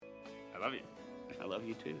love you. I love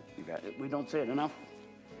you too. You got it. We don't say it enough.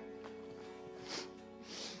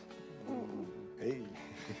 Hey.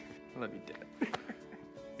 I love you, Dad.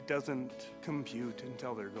 It doesn't compute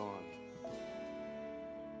until they're gone.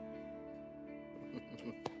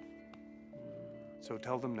 So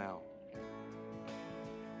tell them now.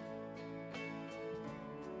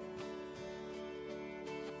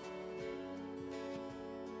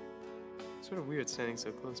 Sort of weird standing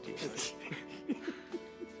so close to each other.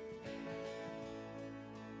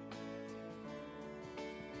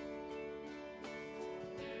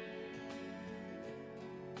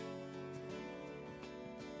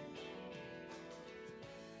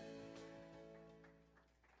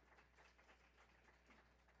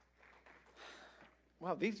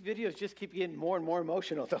 Wow, these videos just keep getting more and more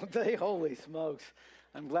emotional, don't they? Holy smokes.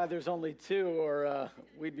 I'm glad there's only two, or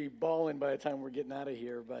we'd be bawling by the time we're getting out of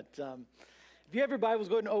here. But if you have your Bibles,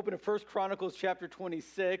 go ahead and open to 1 Chronicles chapter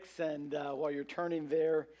 26. And while you're turning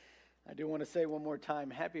there, I do want to say one more time,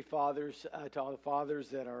 happy Fathers to all the fathers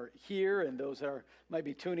that are here and those that might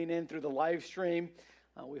be tuning in through the live stream.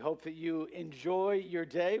 We hope that you enjoy your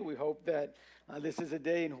day. We hope that this is a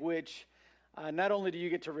day in which not only do you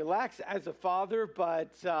get to relax as a father,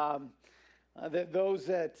 but that those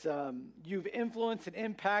that you've influenced and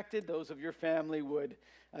impacted, those of your family, would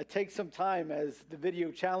take some time, as the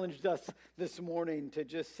video challenged us this morning, to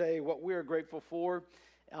just say what we are grateful for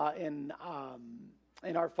in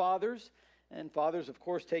our fathers. And fathers, of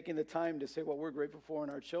course, taking the time to say what we're grateful for in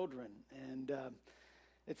our children. And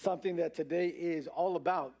it's something that today is all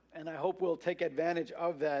about. And I hope we'll take advantage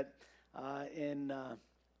of that in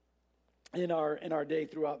our day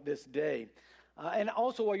throughout this day. And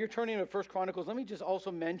also, while you're turning to 1 Chronicles, let me just also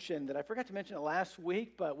mention that I forgot to mention it last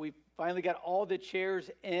week, but we finally got all the chairs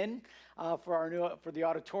in for the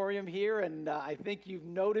auditorium here, and I think you've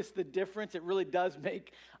noticed the difference. It really does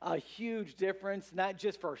make a huge difference, not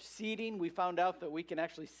just for seating. We found out that we can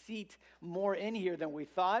actually seat more in here than we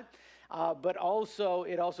thought, but also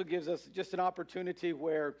it also gives us just an opportunity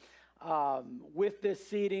where with this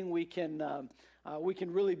seating we can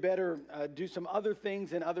really better do some other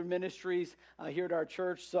things and other ministries here at our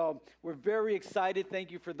church. So we're very excited. Thank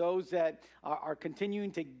you for those that are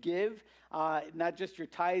continuing to give, not just your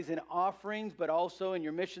tithes and offerings, but also in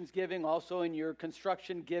your missions giving, also in your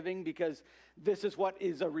construction giving, because this is what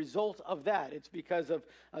is a result of that. It's because of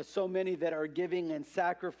so many that are giving and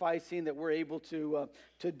sacrificing that we're able to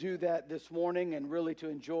do that this morning, and really to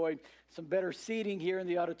enjoy some better seating here in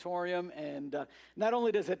the auditorium. And not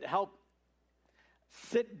only does it help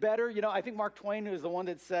sit better. You know, I think Mark Twain is the one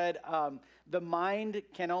that said, the mind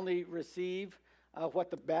can only receive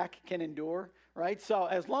what the back can endure, right? So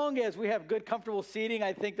as long as we have good, comfortable seating,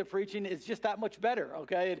 I think the preaching is just that much better,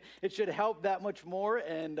 okay? It should help that much more,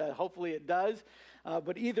 and hopefully it does.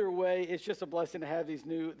 But either way, it's just a blessing to have this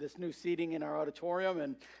new seating in our auditorium,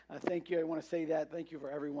 and thank you. I want to say that. Thank you for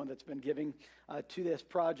everyone that's been giving to this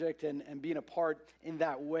project and being a part in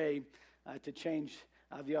that way to change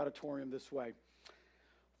the auditorium this way.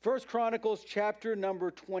 1 Chronicles chapter number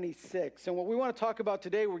 26. And what we want to talk about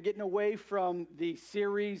today, we're getting away from the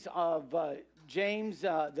series of James,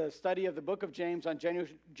 the study of the book of James on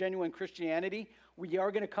genuine Christianity. We are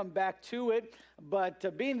going to come back to it,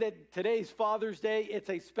 but being that today's Father's Day, it's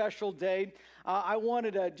a special day, I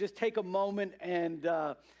wanted to just take a moment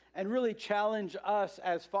and really challenge us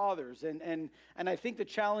as fathers. And I think the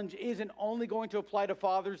challenge isn't only going to apply to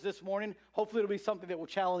fathers this morning. Hopefully it'll be something that will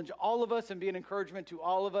challenge all of us and be an encouragement to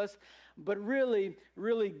all of us, but really,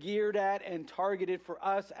 really geared at and targeted for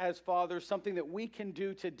us as fathers, something that we can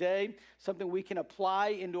do today, something we can apply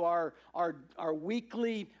into our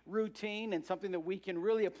weekly routine, and something that we can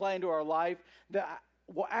really apply into our life that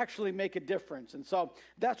will actually make a difference. And so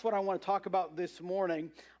that's what I want to talk about this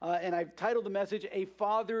morning. And I've titled the message, A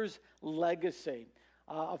Father's Legacy.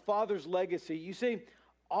 A Father's Legacy. You see,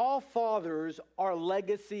 all fathers are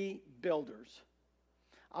legacy builders.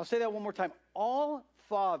 I'll say that one more time. All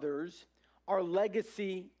fathers are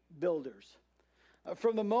legacy builders.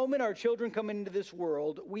 From the moment our children come into this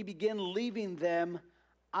world, we begin leaving them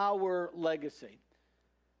our legacy.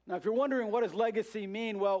 Now, if you're wondering what does legacy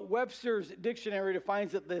mean, well, Webster's dictionary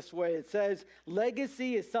defines it this way. It says,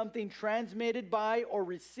 legacy is something transmitted by or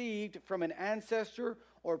received from an ancestor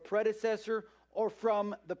or predecessor or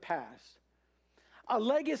from the past. A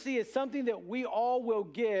legacy is something that we all will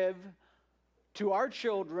give to our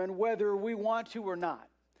children, whether we want to or not,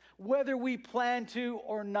 whether we plan to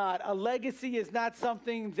or not. A legacy is not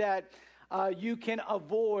something that you can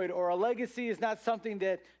avoid, or a legacy is not something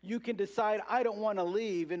that you can decide, I don't want to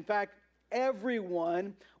leave. In fact,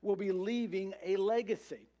 everyone will be leaving a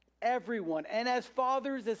legacy. everyone. And as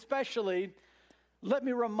fathers especially, let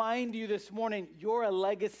me remind you this morning, you're a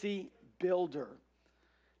legacy builder.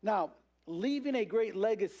 Now, leaving a great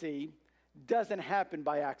legacy doesn't happen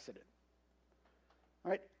by accident.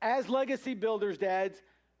 All right? As legacy builders, dads,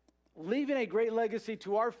 leaving a great legacy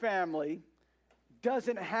to our family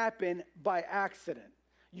doesn't happen by accident.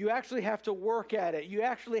 You actually have to work at it. You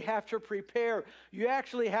actually have to prepare. You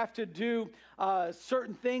actually have to do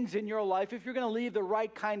certain things in your life if you're going to leave the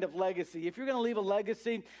right kind of legacy. If you're going to leave a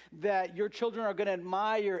legacy that your children are going to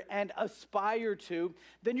admire and aspire to,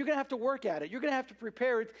 then you're going to have to work at it. You're going to have to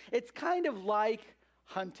prepare it. It's kind of like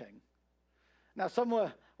hunting. Now,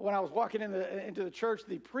 when I was walking into the church,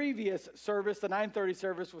 the previous service, the 9:30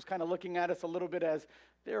 service, was kind of looking at us a little bit as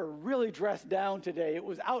they're really dressed down today. It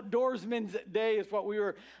was Outdoorsman's Day is what we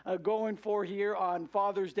were going for here on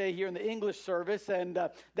Father's Day here in the English service, and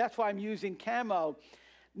that's why I'm using camo.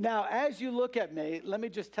 Now, as you look at me, let me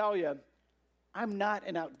just tell you, I'm not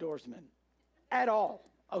an outdoorsman at all.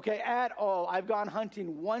 Okay, at all. I've gone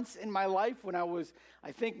hunting once in my life when I was,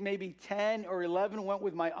 I think, maybe 10 or 11, went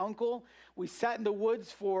with my uncle. We sat in the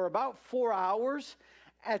woods for about 4 hours.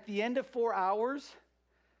 At the end of 4 hours,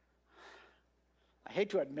 I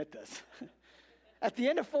hate to admit this. At the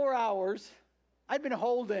end of 4 hours, I'd been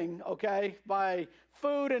holding, okay, my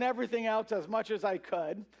food and everything else as much as I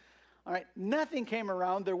could. All right, nothing came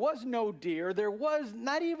around. There was no deer. There was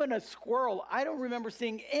not even a squirrel. I don't remember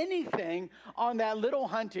seeing anything on that little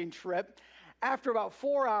hunting trip. After about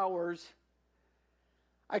 4 hours,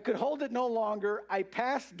 I could hold it no longer. I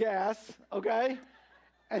passed gas, okay?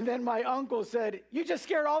 And then my uncle said, "You just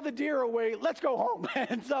scared all the deer away. Let's go home."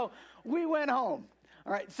 And so we went home.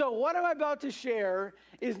 All right, so what I'm about to share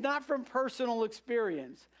is not from personal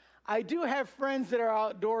experience. I do have friends that are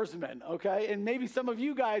outdoorsmen, okay? And maybe some of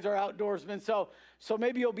you guys are outdoorsmen, so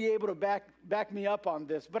maybe you'll be able to back me up on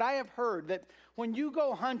this. But I have heard that when you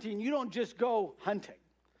go hunting, you don't just go hunting,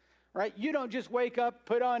 right? You don't just wake up,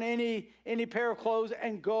 put on any pair of clothes,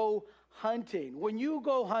 and go hunting. When you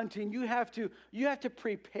go hunting, you have to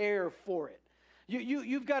prepare for it.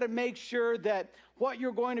 You've got to make sure that what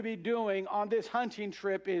you're going to be doing on this hunting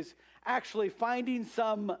trip is actually finding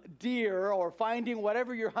some deer or finding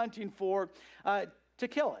whatever you're hunting for to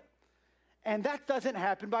kill it. And that doesn't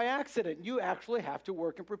happen by accident. You actually have to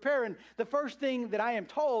work and prepare. And the first thing that I am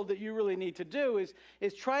told that you really need to do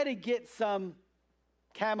is try to get some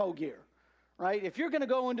camo gear. Right? If you're going to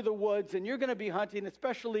go into the woods and you're going to be hunting,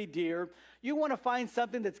 especially deer, you want to find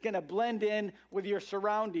something that's going to blend in with your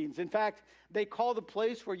surroundings. In fact, they call the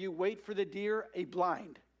place where you wait for the deer a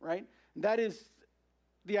blind, right? That is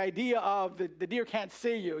the idea of the deer can't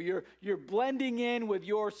see you. You're blending in with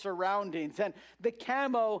your surroundings. And the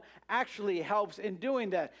camo actually helps in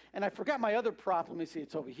doing that. And I forgot my other prop. Let me see,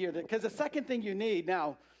 it's over here. Because the second thing you need,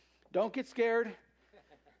 now, don't get scared.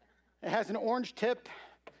 It has an orange tip.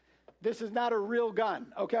 This is not a real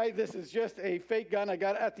gun, okay? This is just a fake gun I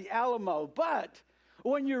got at the Alamo. But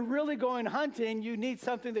when you're really going hunting, you need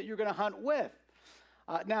something that you're going to hunt with.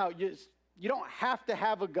 Now, you don't have to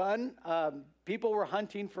have a gun. People were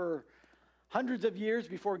hunting for hundreds of years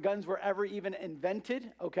before guns were ever even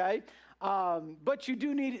invented, okay? But you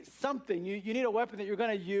do need something. You need a weapon that you're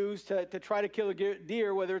going to use to try to kill a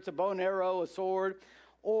deer, whether it's a bow and arrow, a sword,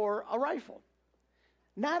 or a rifle.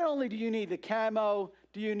 Not only do you need the camo,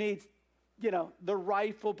 do you need, the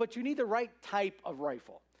rifle, but you need the right type of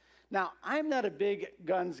rifle. Now, I'm not a big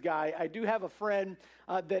guns guy. I do have a friend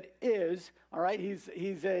that is, all right?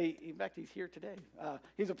 In fact, he's here today.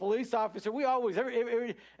 He's a police officer. We always,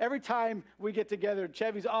 every time we get together,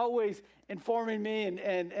 Chevy's always informing me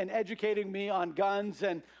and educating me on guns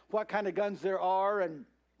and what kind of guns there are. And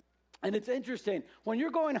it's interesting. When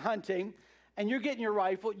you're going hunting and you're getting your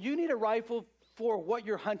rifle, you need a rifle for what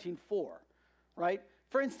you're hunting for, right?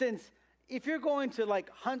 For instance, if you're going to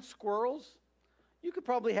hunt squirrels, you could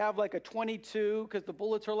probably have a 22 because the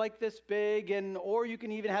bullets are like this big, or you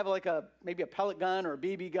can even have maybe a pellet gun or a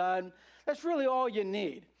BB gun. That's really all you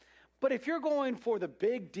need. But if you're going for the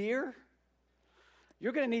big deer,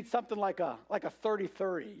 you're going to need something like a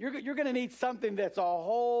 30-30. You're going to need something that's a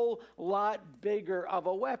whole lot bigger of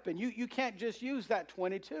a weapon. You can't just use that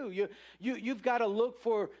 22. You've got to look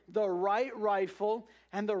for the right rifle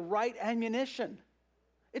and the right ammunition.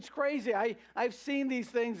 It's crazy. I've seen these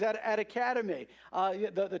things at Academy.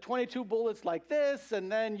 The 22 bullets like this,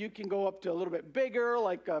 and then you can go up to a little bit bigger,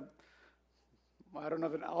 I don't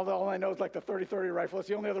know, all I know is the 30-30 rifle. It's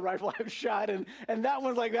the only other rifle I've shot, and that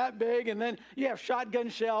one's that big. And then you have shotgun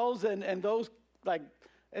shells, and those,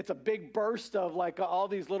 it's a big burst of all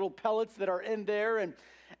these little pellets that are in there.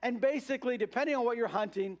 And basically, depending on what you're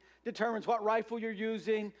hunting, determines what rifle you're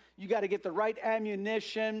using. You got to get the right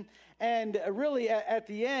ammunition. And really, at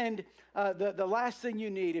the end, the last thing you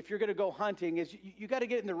need if you're going to go hunting is you got to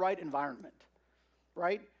get in the right environment,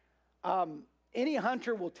 right? Any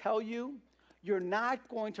hunter will tell you you're not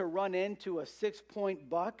going to run into a 6-point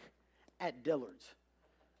buck at Dillard's,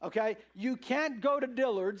 okay? You can't go to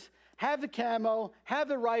Dillard's, have the camo, have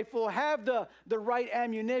the rifle, have the right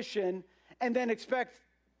ammunition, and then expect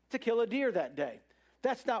to kill a deer that day.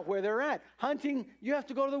 That's not where they're at. Hunting, you have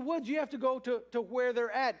to go to the woods. You have to go to where they're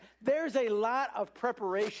at. There's a lot of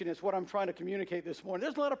preparation is what I'm trying to communicate this morning.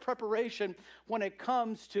 There's a lot of preparation when it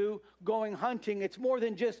comes to going hunting. It's more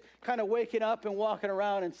than just kind of waking up and walking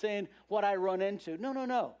around and saying what I run into.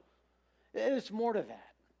 No. It's more to that.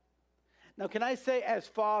 Now, can I say as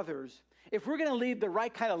fathers, if we're going to leave the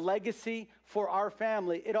right kind of legacy for our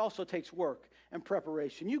family, it also takes work and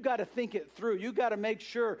preparation. You got to think it through. You got to make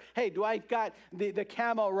sure, hey, do I got the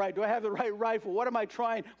camo right? Do I have the right rifle? What am I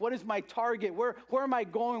trying? What is my target? Where am I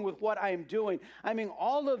going with what I am doing? I mean,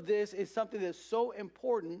 all of this is something that's so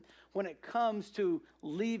important when it comes to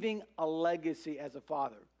leaving a legacy as a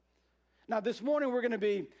father. Now, this morning we're going to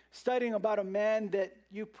be studying about a man that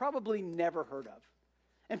you probably never heard of.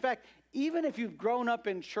 In fact, even if you've grown up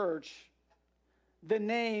in church, the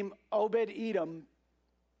name Obed-Edom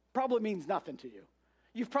probably means nothing to you.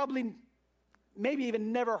 You've probably maybe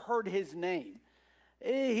even never heard his name.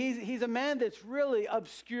 He's a man that's really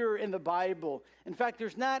obscure in the Bible. In fact,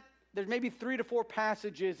 there's maybe 3 to 4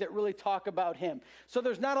 passages that really talk about him. So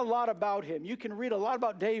there's not a lot about him. You can read a lot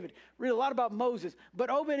about David, read a lot about Moses, but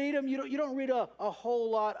Obed-Edom, you don't read a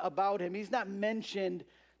whole lot about him. He's not mentioned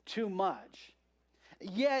too much.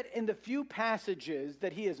 Yet, in the few passages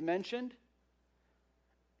that he is mentioned,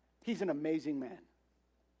 he's an amazing man.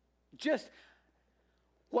 Just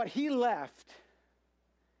what he left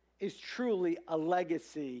is truly a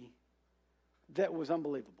legacy that was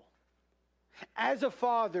unbelievable. As a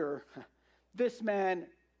father, this man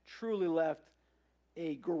truly left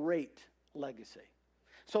a great legacy.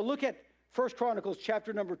 So look at 1 Chronicles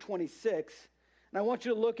chapter number 26, and I want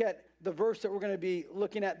you to look at the verse that we're going to be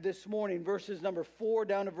looking at this morning, verses number 4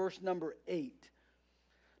 down to verse number 8.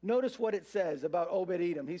 Notice what it says about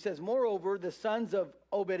Obed-Edom. He says, moreover, the sons of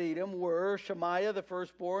Obed-Edom were Shemaiah the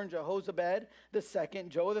firstborn, Jehozabad the second,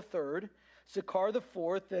 Joah the third, Sakar the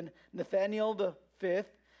fourth, and Nathaniel the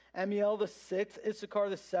fifth, Amiel the sixth, Issachar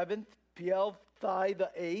the seventh, Peelthai the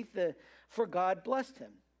eighth, for God blessed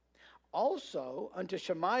him. Also unto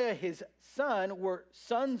Shemaiah his son were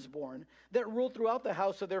sons born that ruled throughout the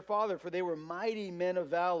house of their father, for they were mighty men of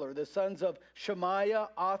valor. The sons of Shemaiah,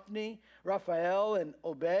 Othni, Raphael, and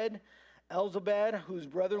Obed, Elzabad, whose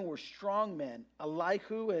brethren were strong men,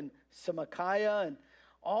 Elihu and Semachiah, and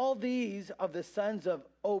all these of the sons of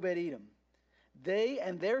Obed-Edom. They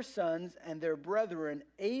and their sons and their brethren,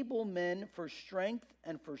 able men for strength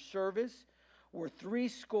and for service, were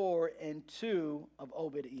 62 of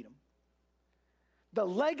Obed-Edom. The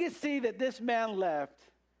legacy that this man left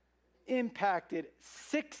impacted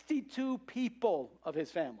 62 people of his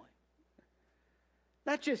family.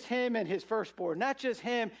 Not just him and his firstborn, not just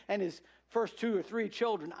him and his first 2 or 3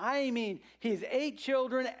 children. I mean, his 8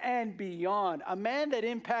 children and beyond. A man that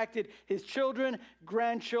impacted his children,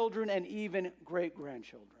 grandchildren, and even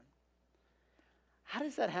great-grandchildren. How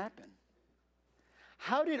does that happen?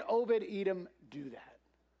 How did Obed-Edom do that?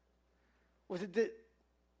 Was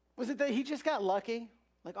it that he just got lucky?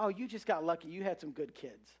 Like, oh, you just got lucky. You had some good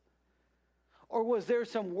kids. Or was there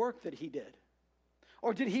some work that he did?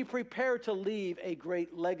 Or did he prepare to leave a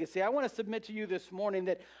great legacy? I want to submit to you this morning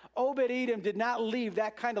that Obed-Edom did not leave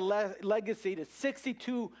that kind of legacy to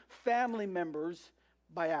 62 family members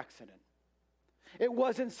by accident. It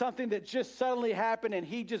wasn't something that just suddenly happened and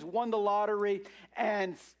he just won the lottery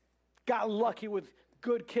and got lucky with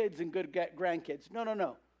good kids and good grandkids.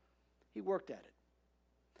 No. He worked at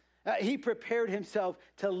it. He prepared himself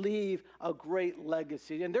to leave a great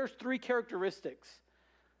legacy. And there's 3 characteristics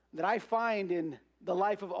that I find in the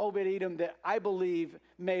life of Obed-Edom that I believe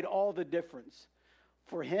made all the difference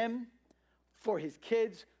for him, for his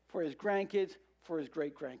kids, for his grandkids, for his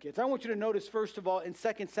great-grandkids. I want you to notice, first of all, in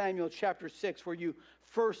 2 Samuel chapter 6, where you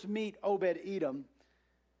first meet Obed-Edom,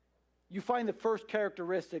 you find the first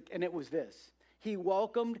characteristic, and it was this. He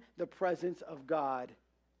welcomed the presence of God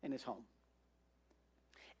in his home,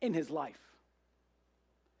 in his life.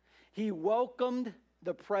 He welcomed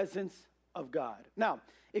the presence of God. Now,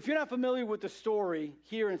 if you're not familiar with the story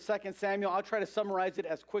here in 2 Samuel, I'll try to summarize it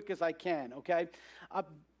as quick as I can, okay?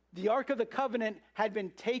 The Ark of the Covenant had been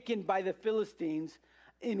taken by the Philistines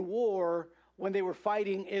in war when they were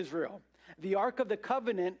fighting Israel. The Ark of the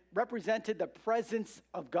Covenant represented the presence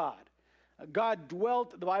of God. God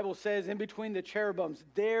dwelt, the Bible says, in between the cherubims,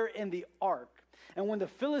 there in the ark. And when the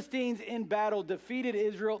Philistines in battle defeated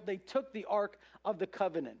Israel, they took the Ark of the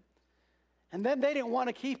Covenant. And then they didn't want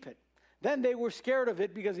to keep it. Then they were scared of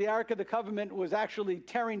it because the Ark of the Covenant was actually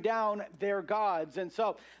tearing down their gods. And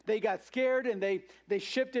so they got scared and they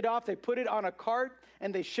shipped it off. They put it on a cart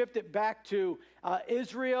and they shipped it back to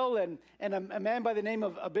Israel. And a man by the name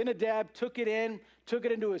of Abinadab took it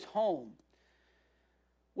into his home.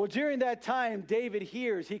 Well, during that time, David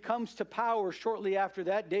hears, he comes to power shortly after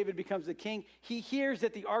that. David becomes the king. He hears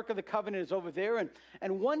that the Ark of the Covenant is over there.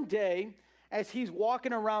 And one day, as he's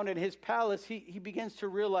walking around in his palace, he begins to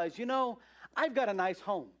realize, I've got a nice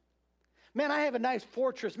home. Man, I have a nice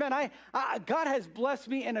fortress. Man, God has blessed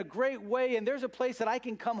me in a great way, and there's a place that I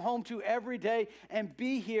can come home to every day and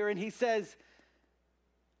be here. And he says,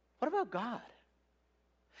 what about God?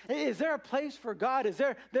 Is there a place for God?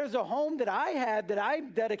 There's a home that I had that I'm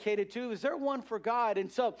dedicated to. Is there one for God?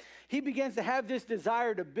 And so he begins to have this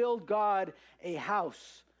desire to build God a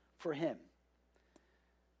house for him.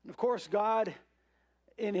 And of course, God,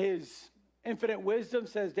 in his infinite wisdom,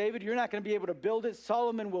 says, David, you're not going to be able to build it.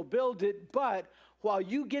 Solomon will build it. But while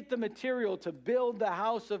you get the material to build the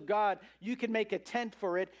house of God, you can make a tent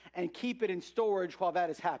for it and keep it in storage while that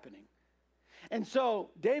is happening. And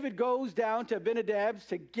so David goes down to Abinadab's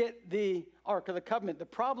to get the Ark of the Covenant. The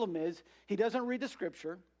problem is he doesn't read the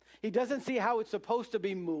scripture. He doesn't see how it's supposed to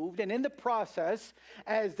be moved. And in the process,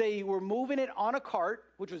 as they were moving it on a cart,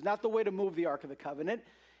 which was not the way to move the Ark of the Covenant,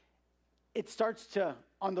 it starts to,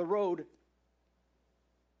 on the road,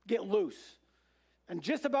 get loose. And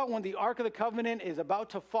just about when the Ark of the Covenant is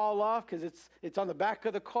about to fall off, because it's on the back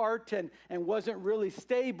of the cart and wasn't really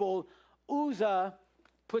stable, Uzzah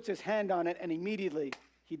puts his hand on it, and immediately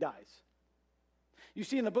he dies. You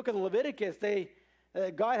see, in the book of Leviticus,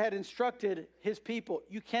 God had instructed his people,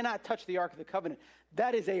 you cannot touch the Ark of the Covenant.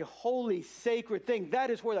 That is a holy, sacred thing. That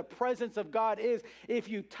is where the presence of God is. If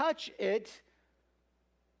you touch it,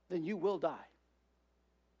 then you will die.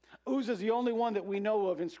 Uzzah is the only one that we know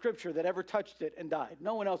of in Scripture that ever touched it and died.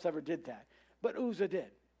 No one else ever did that, but Uzzah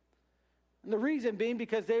did. And the reason being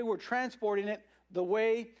because they were transporting it the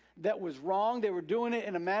way that was wrong. They were doing it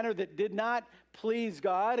in a manner that did not please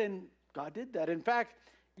God, and God did that. In fact,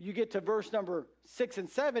 you get to verse number 6 and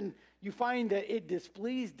 7, you find that it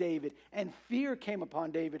displeased David, and fear came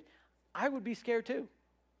upon David. I would be scared too.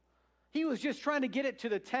 He was just trying to get it to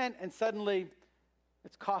the tent, and suddenly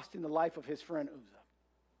it's costing the life of his friend Uzzah.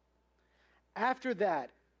 After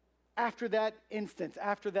that instance,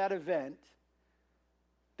 after that event,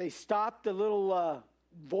 they stopped the little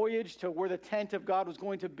voyage to where the tent of God was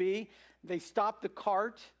going to be. They stopped the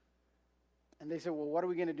cart, and they said, well, what are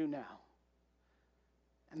we going to do now?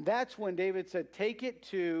 And that's when David said, take it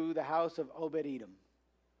to the house of Obed-Edom.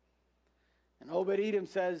 And Obed-Edom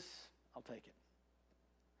says, I'll take it.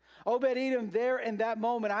 Obed-Edom there in that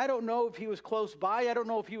moment, I don't know if he was close by. I don't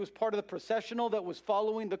know if he was part of the processional that was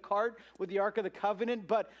following the cart with the Ark of the Covenant.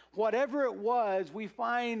 But whatever it was, we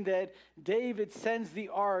find that David sends the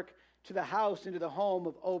ark to the house, into the home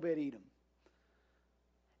of Obed-Edom.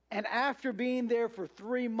 And after being there for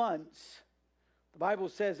 3 months, the Bible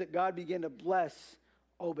says that God began to bless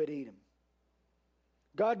Obed-Edom.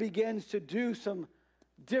 God begins to do some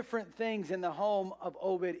different things in the home of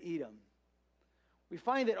Obed-Edom. We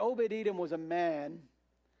find that Obed-Edom was a man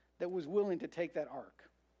that was willing to take that ark.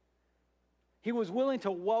 He was willing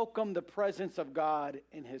to welcome the presence of God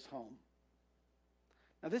in his home.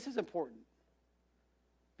 Now, this is important,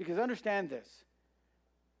 because understand this.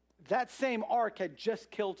 That same ark had just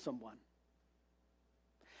killed someone.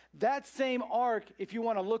 That same ark, if you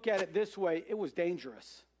want to look at it this way, it was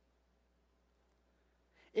dangerous.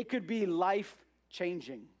 It could be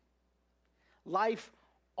life-changing,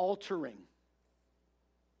 life-altering.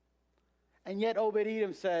 And yet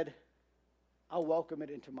Obed-Edom said, I'll welcome it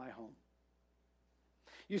into my home.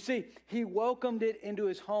 You see, he welcomed it into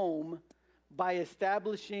his home by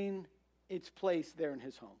establishing its place there in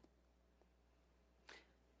his home.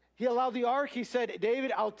 He allowed the ark, he said,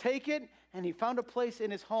 David, I'll take it. And he found a place in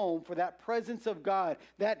his home for that presence of God,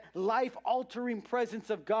 that life-altering presence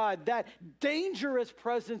of God, that dangerous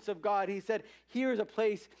presence of God. He said, here's a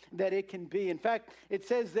place that it can be. In fact, it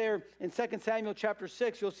says there in 2 Samuel chapter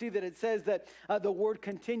 6, you'll see that it says that the word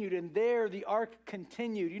continued, and there the ark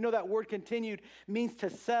continued. You know that word continued means to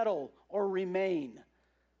settle or remain.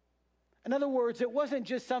 In other words, it wasn't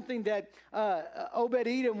just something that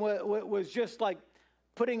Obed-Edom was just like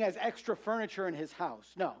putting as extra furniture in his house.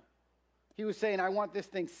 No. He was saying, I want this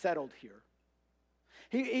thing settled here.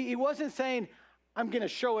 He wasn't saying, I'm going to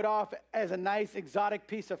show it off as a nice exotic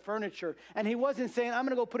piece of furniture. And he wasn't saying, I'm going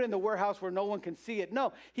to go put it in the warehouse where no one can see it.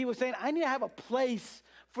 No, he was saying, I need to have a place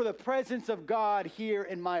for the presence of God here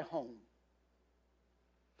in my home.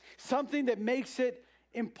 Something that makes it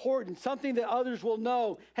important, something that others will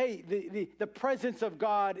know, hey, the presence of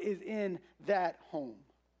God is in that home.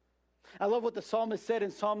 I love what the psalmist said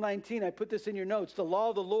in Psalm 19. I put this in your notes. The law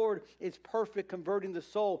of the Lord is perfect, converting the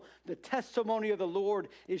soul. The testimony of the Lord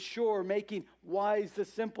is sure, making wise the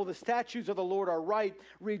simple. The statutes of the Lord are right,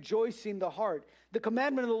 rejoicing the heart. The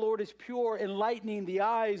commandment of the Lord is pure, enlightening the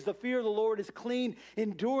eyes. The fear of the Lord is clean,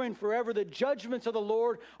 enduring forever. The judgments of the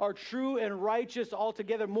Lord are true and righteous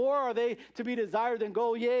altogether. More are they to be desired than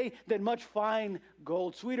gold, yea, than much fine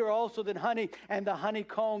gold. Sweeter also than honey and the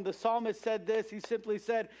honeycomb. The psalmist said this. He simply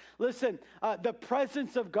said, listen, the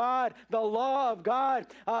presence of God, the law of God,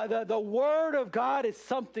 the word of God is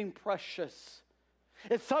something precious.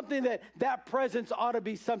 It's something that presence ought to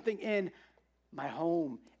be something in my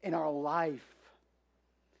home, in our life.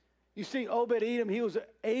 You see, Obed-Edom, he was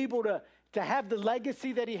able to have the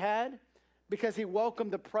legacy that he had because he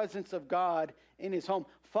welcomed the presence of God in his home.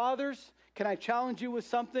 Fathers, can I challenge you with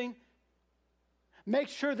something? Make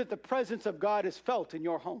sure that the presence of God is felt in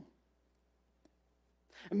your home.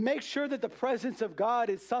 And make sure that the presence of God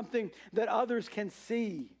is something that others can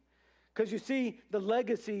see. Because you see, the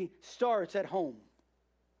legacy starts at home.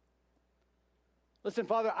 Listen,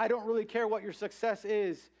 Father, I don't really care what your success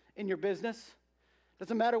is in your business. It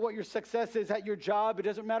doesn't matter what your success is at your job. It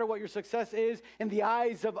doesn't matter what your success is in the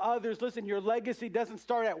eyes of others. Listen, your legacy doesn't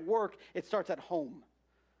start at work. It starts at home.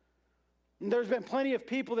 And there's been plenty of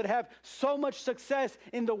people that have so much success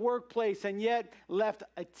in the workplace and yet left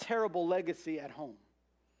a terrible legacy at home.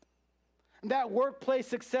 And that workplace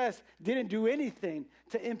success didn't do anything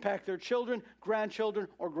to impact their children, grandchildren,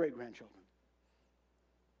 or great-grandchildren.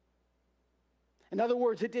 In other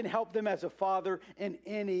words, it didn't help them as a father in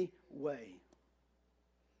any way.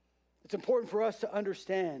 It's important for us to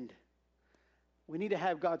understand we need to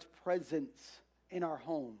have God's presence in our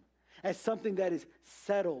home as something that is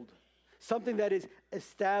settled, something that is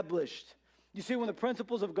established. You see, when the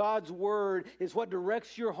principles of God's word is what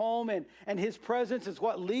directs your home and his presence is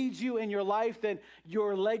what leads you in your life, then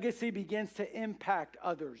your legacy begins to impact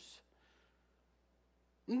others.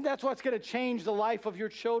 And that's what's going to change the life of your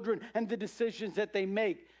children and the decisions that they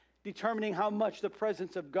make, determining how much the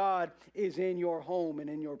presence of God is in your home and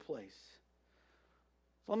in your place.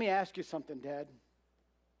 So let me ask you something, Dad.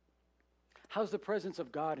 How's the presence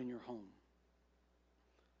of God in your home?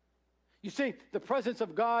 You see, the presence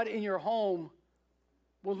of God in your home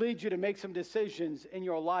will lead you to make some decisions in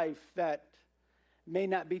your life that may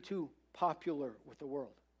not be too popular with the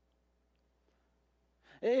world.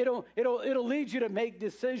 It'll lead you to make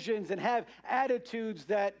decisions and have attitudes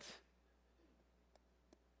that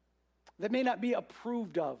may not be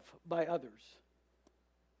approved of by others.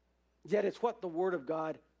 Yet it's what the Word of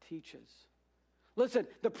God teaches. Listen,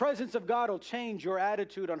 the presence of God will change your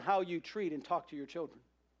attitude on how you treat and talk to your children.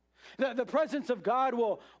 The presence of God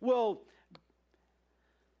will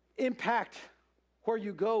impact where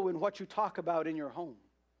you go and what you talk about in your home.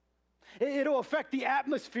 It'll affect the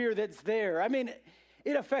atmosphere that's there. I mean,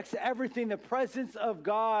 it affects everything. The presence of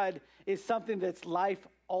God is something that's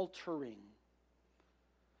life-altering.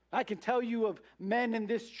 I can tell you of men in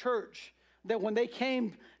this church that when they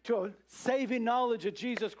came to a saving knowledge of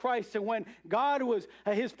Jesus Christ and when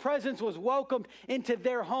his presence was welcomed into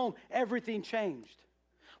their home, everything changed.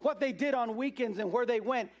 What they did on weekends and where they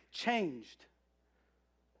went changed.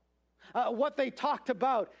 What they talked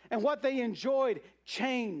about and what they enjoyed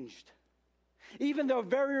changed. Even their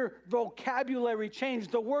very vocabulary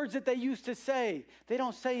changed. The words that they used to say, they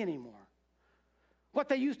don't say anymore. What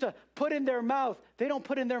they used to put in their mouth, they don't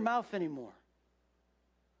put in their mouth anymore.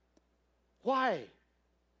 Why?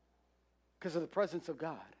 Because of the presence of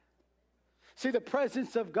God. See, the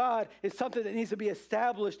presence of God is something that needs to be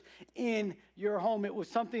established in your home. It was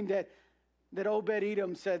something that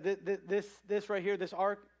Obed-Edom said, that this right here, this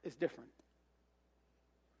ark is different.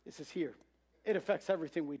 This is here. It affects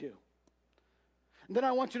everything we do. And then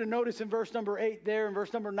I want you to notice in verse number 8 there, in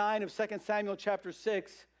verse number 9 of 2 Samuel chapter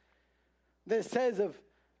 6, that it says of,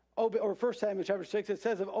 or 1 Samuel chapter 6, it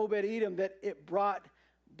says of Obed-Edom that it brought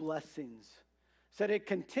blessings. It said it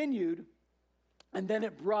continued, and then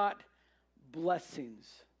it brought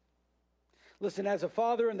blessings. Listen, as a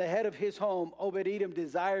father and the head of his home, Obed-Edom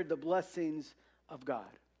desired the blessings of God.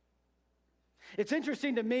 It's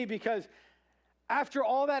interesting to me because after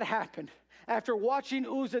all that happened, after watching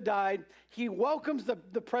Uzzah die, he welcomes the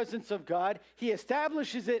presence of God. He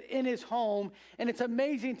establishes it in his home. And it's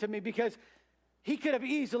amazing to me because He could have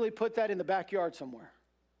easily put that in the backyard somewhere.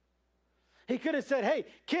 He could have said, hey,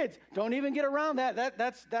 kids, don't even get around that.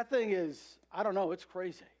 That thing is, I don't know, it's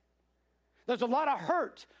crazy. There's a lot of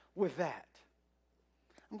hurt with that.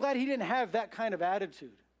 I'm glad he didn't have that kind of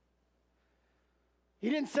attitude. He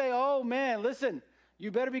didn't say, oh man, listen, you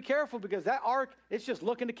better be careful because that ark, it's just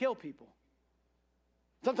looking to kill people.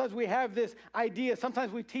 Sometimes we have this idea,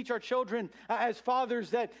 sometimes we teach our children as fathers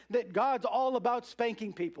that God's all about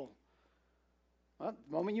spanking people. Well,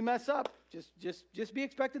 the moment you mess up, just be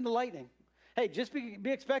expecting the lightning. Hey, just be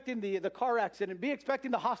expecting the car accident. Be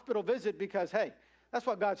expecting the hospital visit because, hey, that's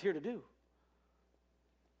what God's here to do.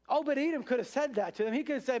 Obed-Edom could have said that to them. He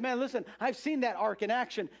could have said, man, listen, I've seen that ark in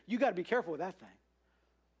action. You got to be careful with that thing.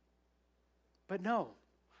 But no,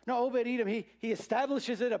 Obed-Edom, he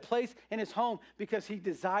establishes it a place in his home because he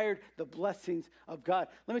desired the blessings of God.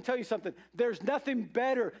 Let me tell you something. There's nothing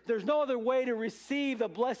better. There's no other way to receive the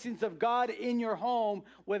blessings of God in your home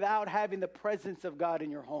without having the presence of God in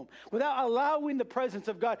your home, without allowing the presence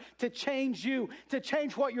of God to change you, to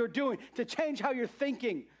change what you're doing, to change how you're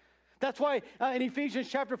thinking. That's why in Ephesians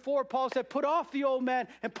chapter 4, Paul said, put off the old man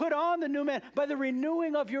and put on the new man by the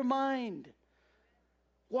renewing of your mind.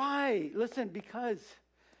 Why? Listen, because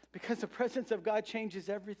the presence of God changes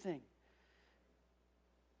everything.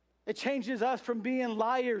 It changes us from being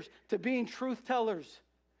liars to being truth tellers,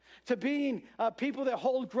 to being people that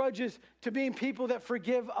hold grudges, to being people that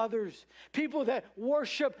forgive others, people that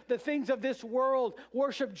worship the things of this world,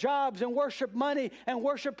 worship jobs and worship money and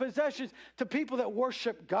worship possessions, to people that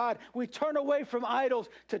worship God. We turn away from idols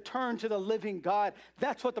to turn to the living God.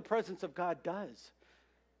 That's what the presence of God does.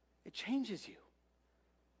 It changes you.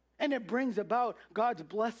 And it brings about God's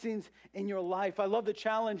blessings in your life. I love the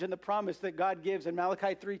challenge and the promise that God gives in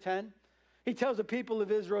Malachi 3:10. He tells the people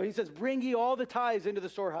of Israel, he says, bring ye all the tithes into the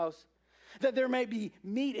storehouse, that there may be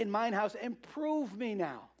meat in mine house, and prove me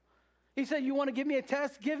now. He said, you want to give me a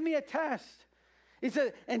test? Give me a test. He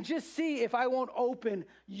said, and just see if I won't open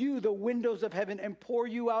you the windows of heaven and pour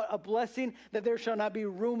you out a blessing that there shall not be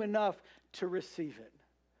room enough to receive it.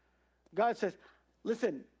 God says,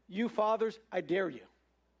 listen, you fathers, I dare you.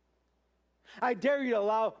 I dare you to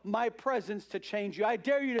allow my presence to change you. I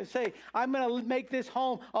dare you to say, I'm going to make this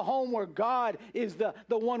home a home where God is the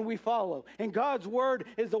one we follow. And God's word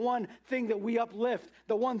is the one thing that we uplift,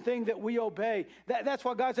 the one thing that we obey. That's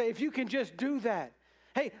what God said. If you can just do that.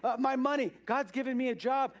 Hey, my money, God's given me a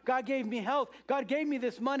job. God gave me health. God gave me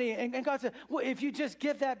this money. And God said, well, if you just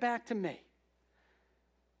give that back to me,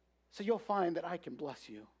 so you'll find that I can bless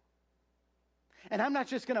you. And I'm not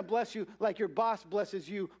just going to bless you like your boss blesses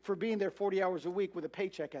you for being there 40 hours a week with a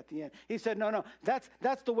paycheck at the end. He said, no, that's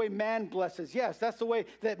the way man blesses. Yes, that's the way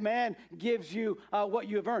that man gives you what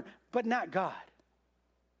you have earned, but not God.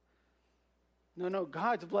 No,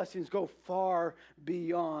 God's blessings go far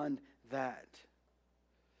beyond that.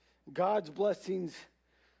 God's blessings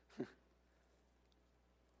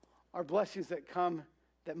are blessings that come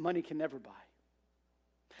that money can never buy.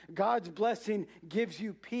 God's blessing gives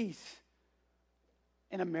you peace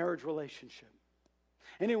in a marriage relationship.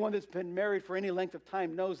 Anyone that's been married for any length of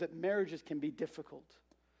time knows that marriages can be difficult.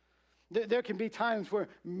 There can be times where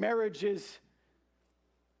marriages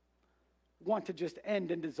want to just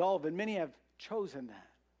end and dissolve, and many have chosen that.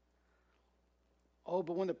 Oh,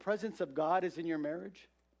 but when the presence of God is in your marriage,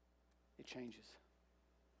 it changes.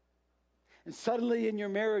 And suddenly in your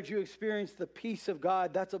marriage, you experience the peace of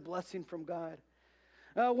God. That's a blessing from God.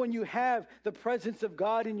 When you have the presence of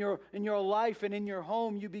God in your life and in your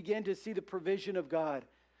home, you begin to see the provision of God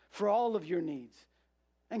for all of your needs.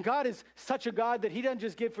 And God is such a God that he doesn't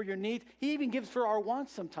just give for your needs, he even gives for our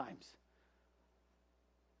wants sometimes.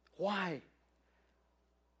 Why?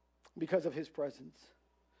 Because of his presence.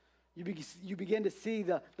 You begin to see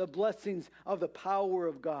the blessings of the power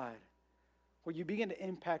of God, where you begin to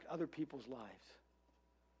impact other people's lives.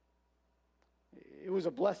 It was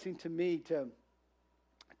a blessing to me to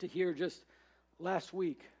hear just last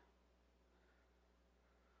week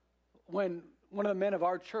when one of the men of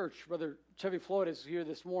our church, Brother Chevy Floyd, is here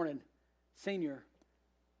this morning, senior,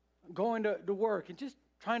 going to work and just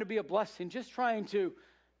trying to be a blessing, just trying to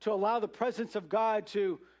allow the presence of God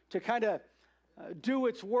to kind of do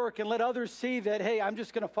its work and let others see that, hey, I'm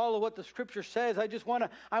just going to follow what the scripture says.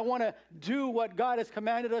 I want to do what God has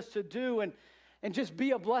commanded us to do and just be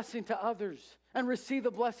a blessing to others and receive the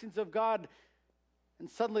blessings of God. And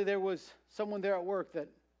suddenly there was someone there at work that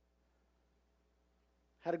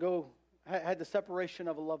had the separation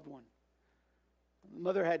of a loved one. The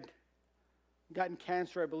mother had gotten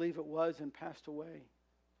cancer, I believe it was, and passed away.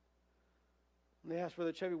 And they asked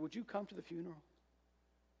Brother Chevy, would you come to the funeral?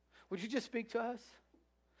 Would you just speak to us?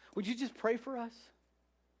 Would you just pray for us?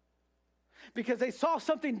 Because they saw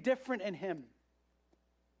something different in him.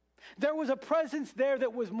 There was a presence there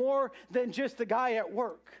that was more than just the guy at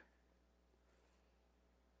work.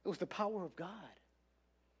 It was the power of God.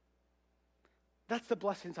 That's the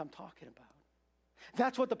blessings I'm talking about.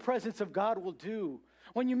 That's what the presence of God will do.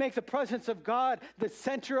 When you make the presence of God the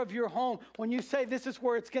center of your home, when you say, this is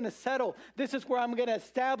where it's going to settle, this is where I'm going to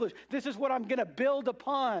establish, this is what I'm going to build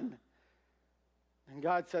upon. And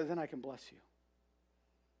God says, then I can bless you.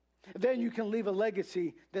 Then you can leave a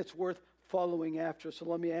legacy that's worth following after. So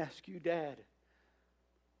let me ask you, Dad,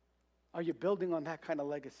 are you building on that kind of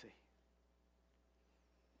legacy?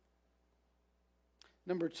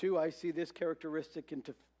 Number two, I see this characteristic, and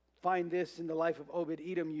to find this in the life of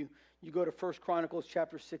Obed-Edom, you go to 1 Chronicles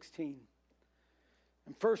chapter 16.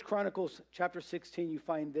 In 1 Chronicles chapter 16, you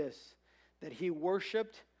find this, that he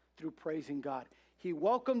worshiped through praising God. He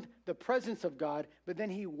welcomed the presence of God, but then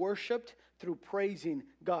he worshiped through praising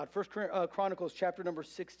God. 1 Chronicles chapter number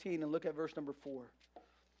 16, and look at verse number 4.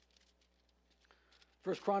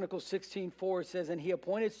 1 Chronicles 16:4 says, and he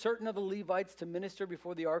appointed certain of the Levites to minister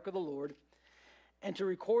before the ark of the Lord, and to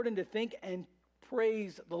record and to think and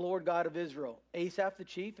praise the Lord God of Israel. Asaph the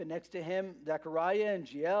chief, and next to him Zechariah and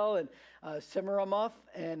Jeiel and Semiramoth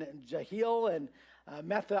and Jehiel and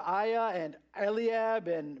Matthiah and Eliab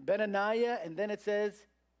and Benaniah, and then it says,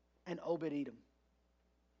 and Obed-Edom.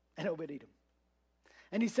 And Obed-Edom.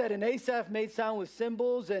 And he said, and Asaph made sound with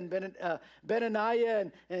cymbals, and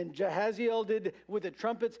Benaniah and Jahaziel did with the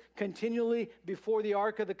trumpets continually before the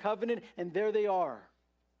ark of the covenant, and there they are,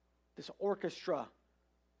 this orchestra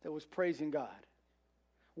that was praising God,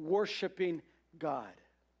 worshiping God.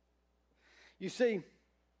 You see,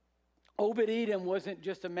 Obed-Edom wasn't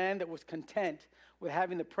just a man that was content with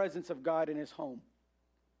having the presence of God in his home.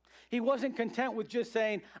 He wasn't content with just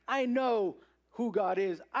saying, I know who God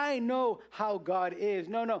is. I know how God is.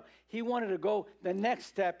 No. He wanted to go the next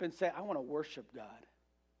step and say, I want to worship God.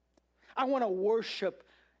 I want to worship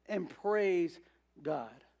and praise God.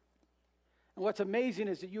 And what's amazing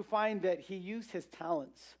is that you find that he used his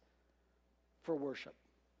talents for worship.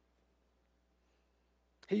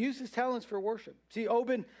 He used his talents for worship. See,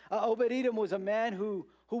 Obed-Edom was a man who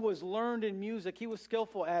was learned in music. He was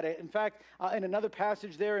skillful at it. In fact, in another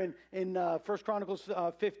passage there in 1 Chronicles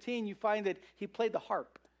 15, you find that he played the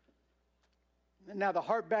harp. Now, the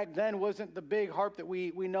harp back then wasn't the big harp that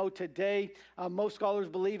we know today. Most scholars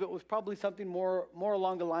believe it was probably something more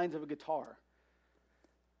along the lines of a guitar.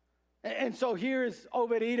 And so here is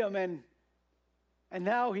Obed-Edom, and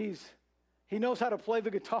now he knows how to play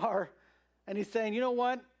the guitar, and he's saying, you know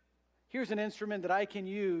what? Here's an instrument that I can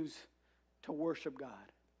use to worship God.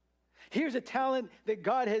 Here's a talent that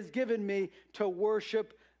God has given me to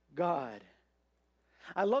worship God.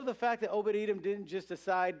 I love the fact that Obed-Edom didn't just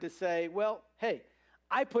decide to say, well, hey,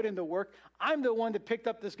 I put in the work. I'm the one that picked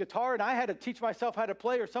up this guitar, and I had to teach myself how to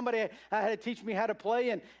play, or somebody had to teach me how to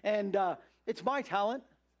play, and it's my talent.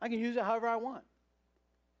 I can use it however I want.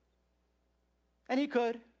 And he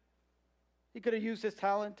could. He could have used his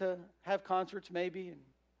talent to have concerts maybe and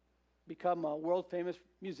become a world-famous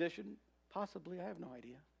musician. Possibly, I have no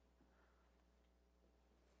idea.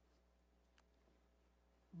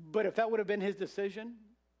 But if that would have been his decision,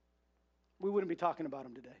 we wouldn't be talking about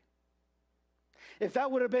him today. If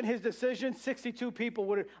that would have been his decision, 62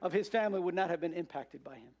 people of his family would not have been impacted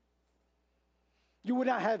by him. You would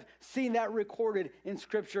not have seen that recorded in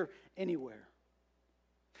Scripture anywhere.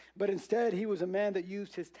 But instead, he was a man that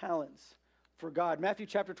used his talents for God. Matthew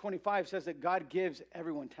chapter 25 says that God gives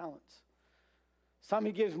everyone talents. Some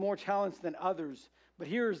he gives more talents than others. But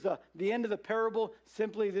here's the end of the parable.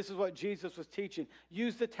 Simply, this is what Jesus was teaching.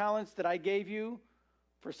 Use the talents that I gave you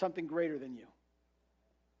for something greater than you.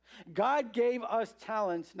 God gave us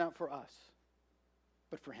talents not for us,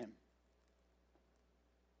 but for him.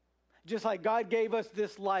 Just like God gave us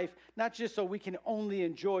this life, not just so we can only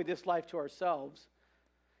enjoy this life to ourselves.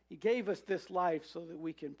 He gave us this life so that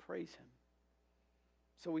we can praise him,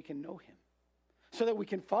 so we can know him, so that we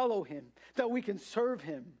can follow him, that we can serve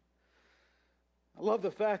him. I love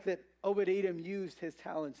the fact that Obed-Edom used his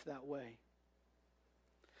talents that way.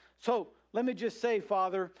 So let me just say,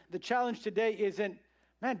 Father, the challenge today isn't,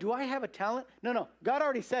 man, do I have a talent? No. God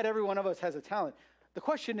already said every one of us has a talent. The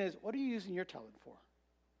question is, what are you using your talent for?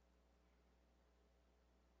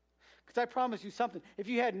 Because I promise you something. If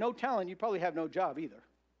you had no talent, you'd probably have no job either.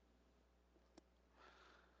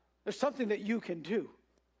 There's something that you can do.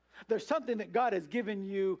 There's something that God has given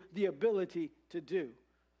you the ability to do.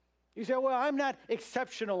 You say, well, I'm not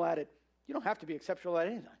exceptional at it. You don't have to be exceptional at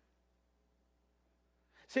anything.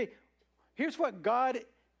 See, here's what God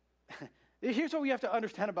Here's what we have to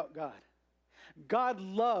understand about God. God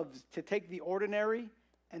loves to take the ordinary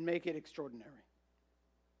and make it extraordinary.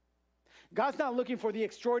 God's not looking for the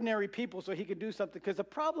extraordinary people so he can do something, because the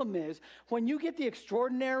problem is when you get the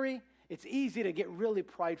extraordinary, it's easy to get really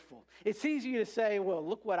prideful. It's easy to say, well,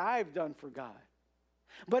 look what I've done for God.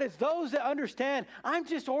 But it's those that understand, I'm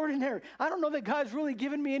just ordinary. I don't know that God's really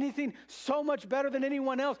given me anything so much better than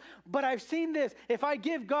anyone else. But I've seen this. If I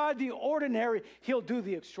give God the ordinary, he'll do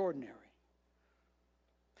the extraordinary.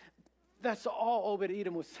 That's all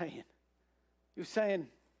Obed-Edom was saying. He was saying,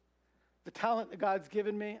 the talent that God's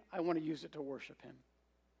given me, I want to use it to worship him.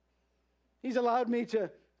 He's allowed me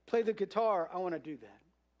to play the guitar. I want to do that.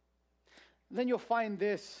 And then you'll find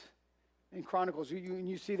this in Chronicles.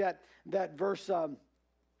 You see that verse,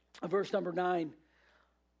 verse number 9.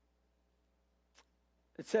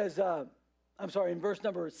 It says, in verse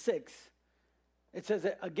number 6, it says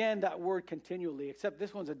that, again, that word continually, except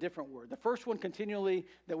this one's a different word. The first one, continually,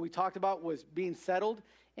 that we talked about was being settled.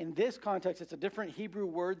 In this context, it's a different Hebrew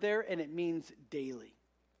word there, and it means daily.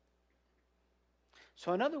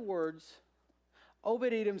 So in other words,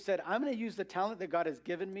 Obed-Edom said, I'm going to use the talent that God has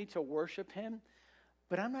given me to worship him,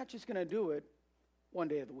 but I'm not just going to do it one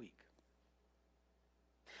day of the week.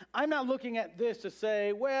 I'm not looking at this to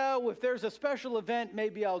say, well, if there's a special event,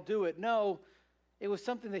 maybe I'll do it. No, it was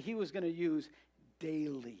something that he was going to use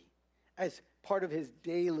daily, as part of his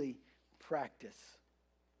daily practice.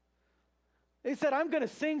 He said, I'm going to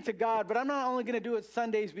sing to God, but I'm not only going to do it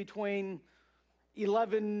Sundays between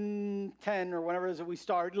 11:10 or whenever it is that we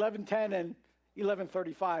start, 11:10 and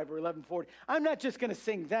 11:35 or 11:40. I'm not just going to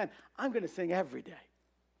sing then. I'm going to sing every day.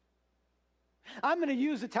 I'm going to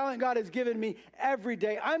use the talent God has given me every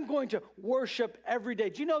day. I'm going to worship every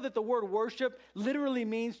day. Do you know that the word worship literally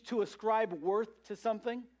means to ascribe worth to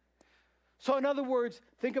something? So in other words,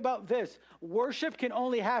 think about this. Worship can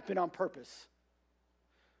only happen on purpose.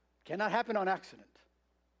 It cannot happen on accident.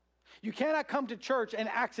 You cannot come to church and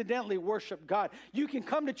accidentally worship God. You can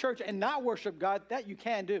come to church and not worship God. That you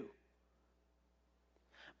can do.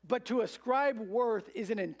 But to ascribe worth is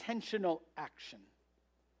an intentional action.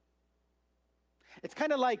 It's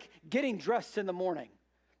kind of like getting dressed in the morning.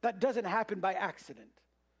 That doesn't happen by accident.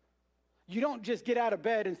 You don't just get out of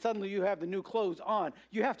bed and suddenly you have the new clothes on.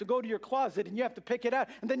 You have to go to your closet and you have to pick it out,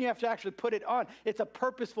 and then you have to actually put it on. It's a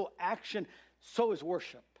purposeful action. So is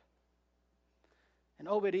worship. And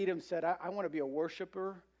Obed-Edom said, I want to be a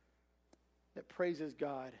worshiper that praises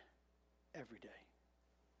God every day.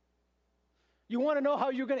 You want to know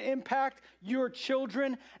how you're going to impact your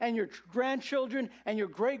children and your grandchildren and your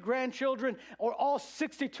great-grandchildren, or all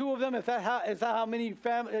 62 of them, if that is how many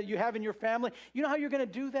you have in your family? You know how you're going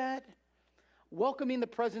to do that? Welcoming the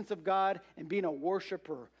presence of God and being a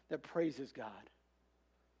worshiper that praises God.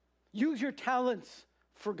 Use your talents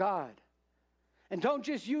for God. And don't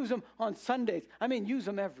just use them on Sundays. I mean, use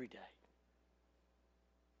them every day.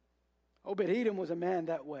 Obed-Edom was a man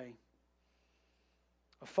that way.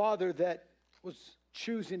 A father that was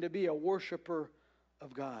choosing to be a worshiper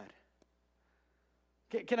of God.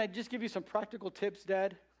 Can I just give you some practical tips,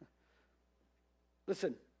 Dad?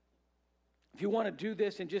 Listen, if you want to do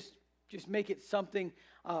this and just make it something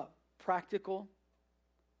practical.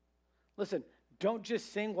 Listen, don't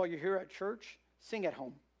just sing while you're here at church. Sing at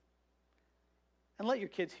home. And let your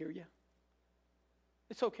kids hear you.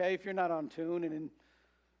 It's okay if you're not on tune, and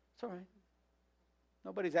it's all right.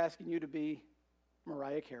 Nobody's asking you to be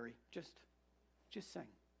Mariah Carey. Just sing.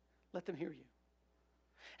 Let them hear you.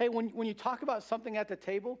 Hey, when you talk about something at the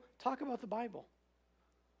table, talk about the Bible.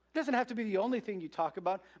 It doesn't have to be the only thing you talk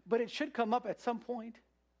about, but it should come up at some point.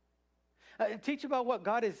 Teach about what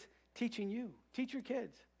God is teaching you. Teach your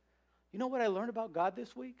kids. You know what I learned about God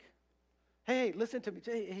this week? Hey, listen to me.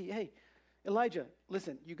 Hey, Elijah,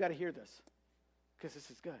 listen, you got to hear this because this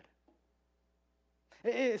is good.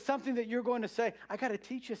 It's something that you're going to say, I got to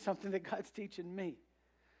teach you something that God's teaching me.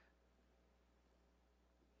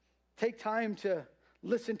 Take time to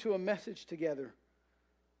listen to a message together.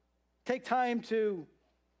 Take time to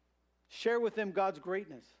share with them God's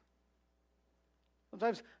greatness.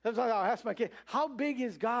 Sometimes I'll ask my kid, how big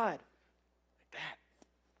is God? Like that.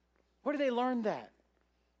 Where do they learn that?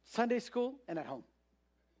 Sunday school and at home.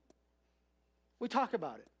 We talk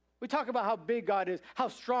about it. We talk about how big God is, how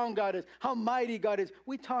strong God is, how mighty God is.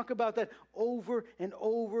 We talk about that over and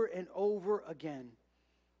over and over again.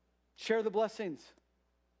 Share the blessings.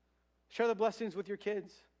 Share the blessings with your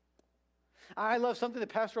kids. I love something that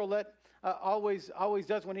Pastor Olette always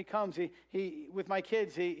does when he comes. He with my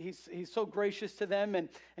kids, he's so gracious to them, and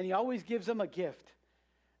he always gives them a gift.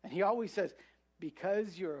 And he always says,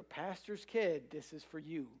 because you're a pastor's kid, this is for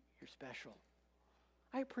you. You're special.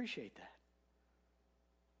 I appreciate that.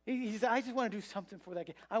 He said, I just want to do something for that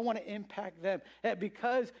kid. I want to impact them. And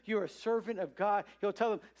because you're a servant of God, he'll tell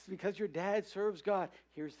them, because your dad serves God,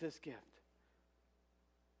 here's this gift.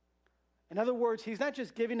 In other words, he's not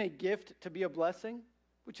just giving a gift to be a blessing,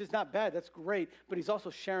 which is not bad, that's great, but he's also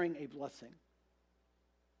sharing a blessing.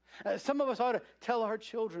 Some of us ought to tell our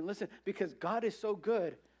children, listen, because God is so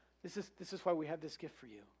good, this is why we have this gift for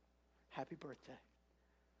you. Happy birthday.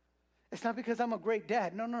 It's not because I'm a great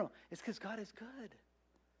dad. No. It's because God is good.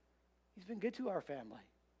 He's been good to our family.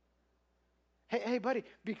 Hey, buddy,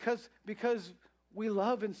 because we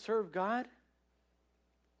love and serve God,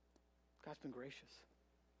 God's been gracious.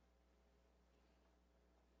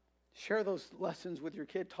 Share those lessons with your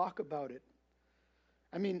kid. Talk about it.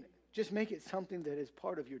 I mean, just make it something that is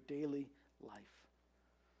part of your daily life.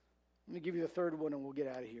 Let me give you the third one and we'll get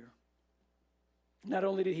out of here. Not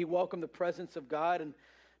only did he welcome the presence of God, and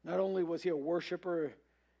not only was he a worshiper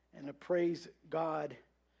and a praise God,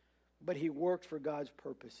 but he worked for God's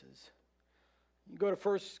purposes. You go to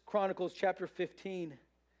 1 Chronicles chapter 15,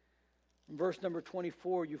 in verse number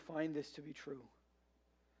 24, you find this to be true.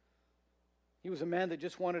 He was a man that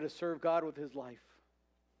just wanted to serve God with his life.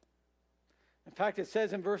 In fact, it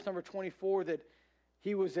says in verse number 24 that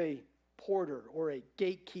he was a porter or a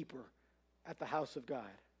gatekeeper at the house of God.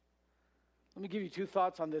 Let me give you two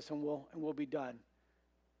thoughts on this and we'll be done.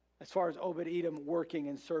 As far as Obed-Edom working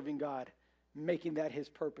and serving God, making that his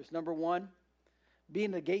purpose. Number one,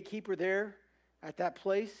 being the gatekeeper there at that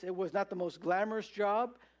place, it was not the most glamorous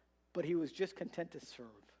job, but he was just content to serve.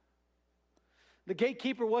 The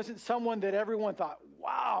gatekeeper wasn't someone that everyone thought,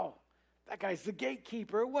 wow, that guy's the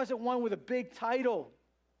gatekeeper. It wasn't one with a big title.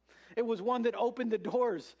 It was one that opened the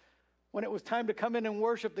doors. When it was time to come in and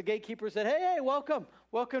worship, the gatekeeper said, hey, welcome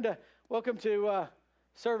to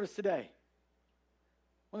service today.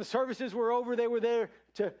 When the services were over, they were there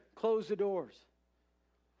to close the doors.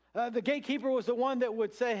 The gatekeeper was the one that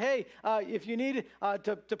would say, hey, if you need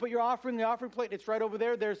to put your offering in the offering plate, it's right over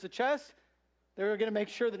there. There's the chest. They were going to make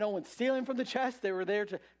sure that no one's stealing from the chest. They were there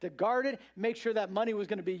to guard it, make sure that money was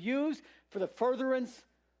going to be used for the furtherance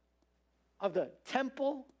of the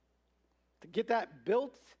temple, to get that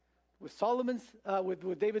built with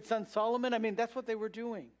with David's son Solomon. I mean, that's what they were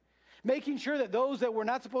doing. Making sure that those that were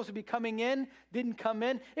not supposed to be coming in didn't come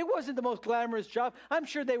in. It wasn't the most glamorous job. I'm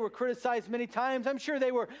sure they were criticized many times. I'm sure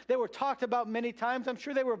they were talked about many times. I'm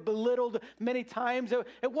sure they were belittled many times.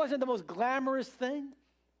 It wasn't the most glamorous thing.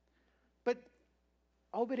 But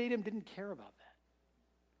Obed-Edom didn't care about that.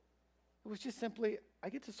 It was just simply, I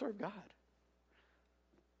get to serve God.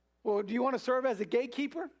 Well, do you want to serve as a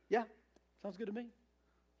gatekeeper? Yeah, sounds good to me.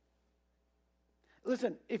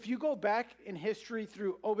 Listen, if you go back in history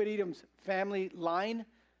through Obed-Edom's family line,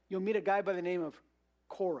 you'll meet a guy by the name of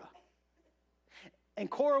Korah. And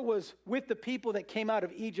Korah was with the people that came out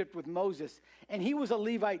of Egypt with Moses. And he was a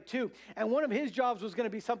Levite too. And one of his jobs was going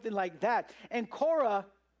to be something like that. And Korah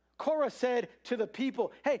said to the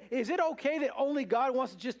people, hey, is it okay that only God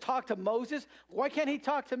wants to just talk to Moses? Why can't he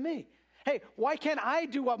talk to me? Hey, why can't I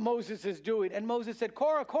do what Moses is doing? And Moses said,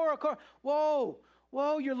 Korah. Whoa,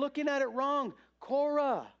 you're looking at it wrong.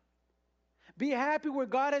 Korah, be happy where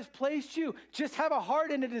God has placed you. Just have a heart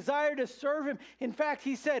and a desire to serve him. In fact,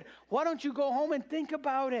 he said, why don't you go home and think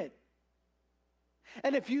about it?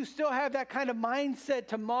 And if you still have that kind of mindset,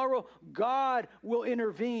 tomorrow God will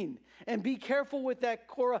intervene. And be careful with that,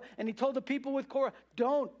 Korah. And he told the people with Korah,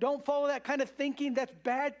 don't follow that kind of thinking. That's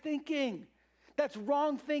bad thinking. That's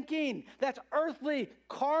wrong thinking. That's earthly,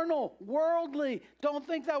 carnal, worldly. Don't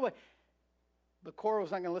think that way. But Korah was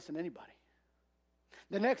not going to listen to anybody.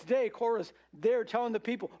 The next day, Korah's there telling the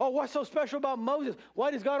people, oh, what's so special about Moses?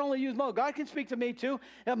 Why does God only use Moses? God can speak to me too.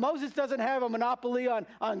 And Moses doesn't have a monopoly on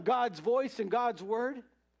God's voice and God's word.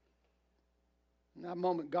 In that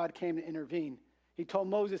moment, God came to intervene. He told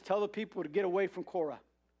Moses, tell the people to get away from Korah.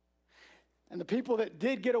 And the people that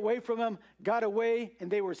did get away from him got away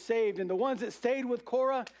and they were saved. And the ones that stayed with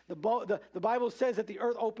Korah, the Bible says that the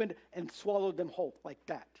earth opened and swallowed them whole like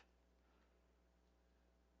that.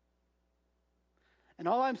 And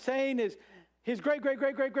all I'm saying is his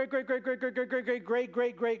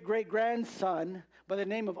great-great-great-great-great-great-great-great-great-great-grandson by the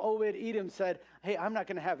name of Obed-Edom said, hey, I'm not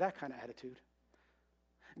going to have that kind of attitude.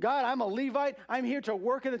 God, I'm a Levite. I'm here to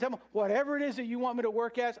work in the temple. Whatever it is that you want me to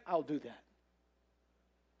work as, I'll do that.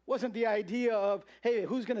 Wasn't the idea of, hey,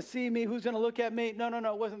 who's going to see me? Who's going to look at me? No,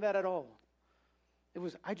 it wasn't that at all. It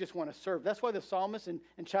was, I just want to serve. That's why the psalmist in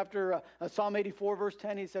chapter Psalm 84, verse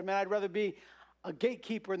 10, he said, man, I'd rather be a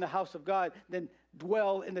gatekeeper in the house of God than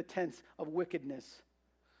dwell in the tents of wickedness.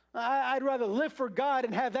 I'd rather live for God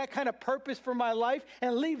and have that kind of purpose for my life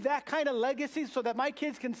and leave that kind of legacy so that my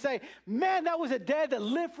kids can say, man, that was a dad that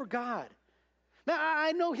lived for God. Now,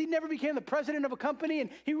 I know he never became the president of a company and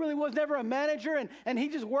he really was never a manager and he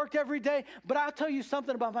just worked every day. But I'll tell you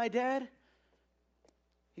something about my dad.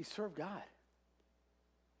 He served God.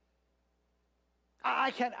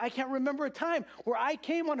 I can't remember a time where I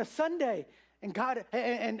came on a Sunday and God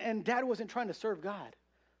and Dad wasn't trying to serve God.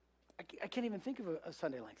 I can't even think of a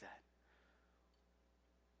Sunday like that.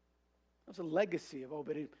 That was a legacy of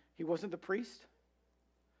Obed. He wasn't the priest,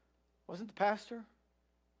 wasn't the pastor,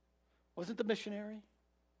 wasn't the missionary.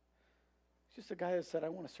 He's just a guy that said, I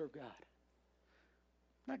want to serve God.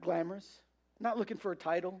 Not glamorous, not looking for a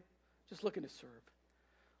title, just looking to serve.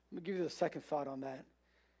 Let me give you the second thought on that.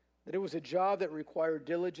 That it was a job that required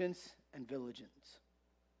diligence and vigilance.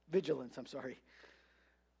 Diligence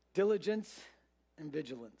and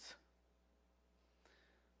vigilance.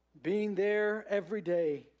 Being there every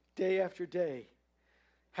day, day after day.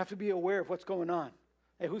 Have to be aware of what's going on.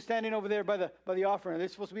 Hey, who's standing over there by the offering? Are they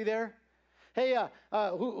supposed to be there? Hey,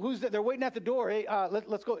 who's there? They're waiting at the door. Hey,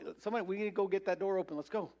 let's go. Somebody, we need to go get that door open. Let's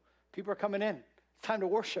go. People are coming in. It's time to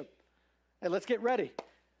worship. Hey, let's get ready.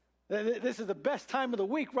 This is the best time of the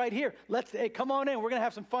week right here. Hey, come on in. We're going to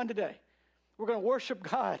have some fun today. We're going to worship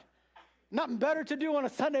God. Nothing better to do on a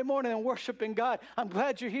Sunday morning than worshiping God. I'm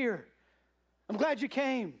glad you're here. I'm glad you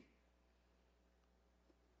came.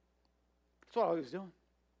 That's what he was doing.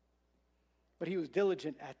 But he was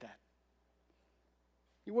diligent at that.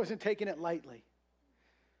 He wasn't taking it lightly.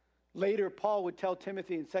 Later, Paul would tell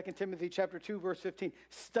Timothy in 2 Timothy chapter 2, verse 15,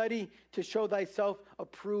 study to show thyself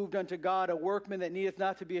approved unto God, a workman that needeth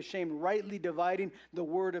not to be ashamed, rightly dividing the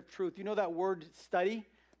word of truth. You know that word study?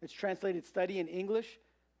 It's translated study in English.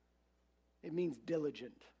 It means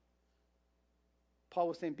diligent. Paul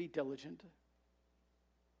was saying, be diligent.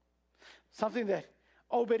 Something that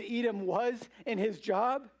Obed-Edom was in his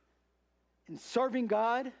job, in serving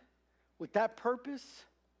God with that purpose,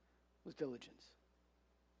 was diligence.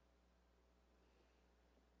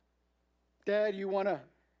 Dad, you want to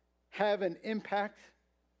have an impact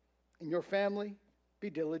in your family? Be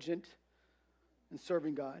diligent in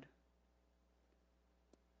serving God.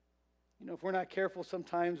 You know, if we're not careful,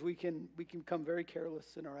 sometimes we can become very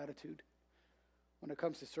careless in our attitude when it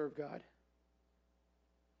comes to serve God.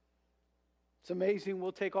 It's amazing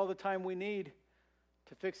we'll take all the time we need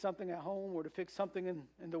to fix something at home or to fix something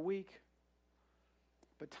in the week.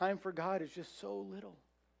 But time for God is just so little.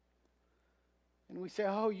 And we say,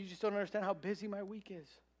 oh, you just don't understand how busy my week is.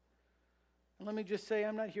 And let me just say,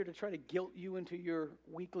 I'm not here to try to guilt you into your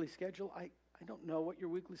weekly schedule. I don't know what your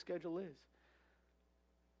weekly schedule is.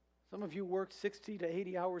 Some of you work 60 to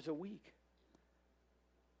 80 hours a week.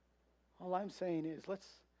 All I'm saying is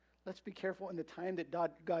let's be careful in the time that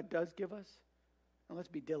God does give us, and let's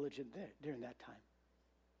be diligent during that time.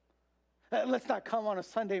 Let's not come on a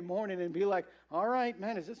Sunday morning and be like, all right,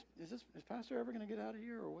 man, is Pastor ever going to get out of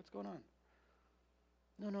here, or what's going on?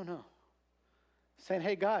 No. Saying,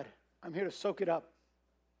 hey, God, I'm here to soak it up.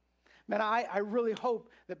 Man, I really hope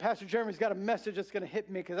that Pastor Jeremy's got a message that's going to hit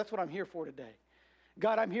me, because that's what I'm here for today.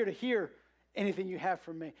 God, I'm here to hear anything you have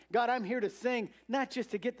for me. God, I'm here to sing, not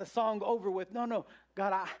just to get the song over with. No.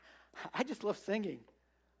 God, I just love singing.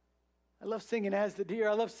 I love singing as the deer.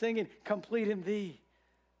 I love singing complete in thee.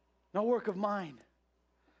 No work of mine.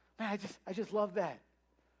 Man, I just love that.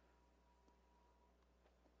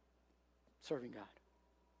 Serving God.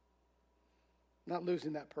 Not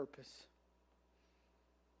losing that purpose.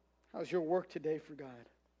 How's your work today for God?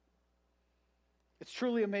 It's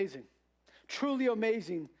truly amazing. Truly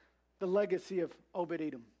amazing, the legacy of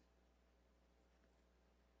Obed-Edom.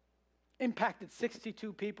 Impacted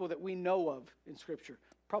 62 people that we know of in Scripture.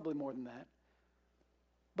 Probably more than that.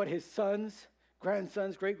 But his sons,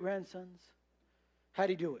 grandsons, great-grandsons, how'd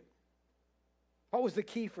he do it? What was the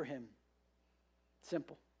key for him?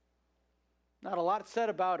 Simple. Not a lot said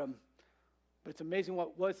about him, but it's amazing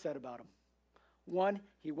what was said about him. 1,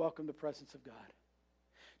 he welcomed the presence of God.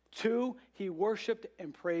 2, he worshiped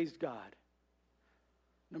and praised God.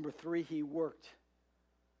 3, he worked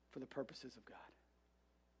for the purposes of God.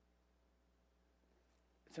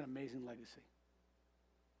 It's an amazing legacy.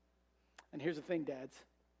 And here's the thing, dads.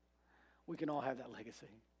 We can all have that legacy.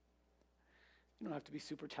 You don't have to be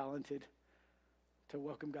super talented to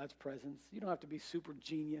welcome God's presence. You don't have to be super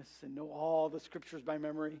genius and know all the scriptures by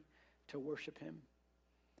memory to worship him.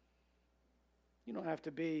 You don't have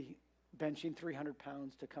to be benching 300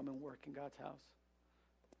 pounds to come and work in God's house.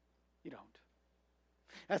 You don't.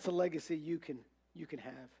 That's a legacy you can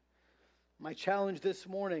have. My challenge this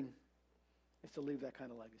morning is to leave that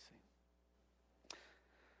kind of legacy.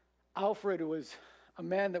 Alfred was a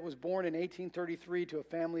man that was born in 1833 to a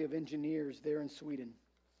family of engineers there in Sweden.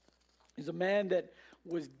 He's a man that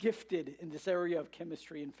was gifted in this area of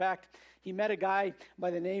chemistry. In fact, he met a guy by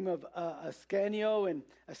the name of Ascanio, and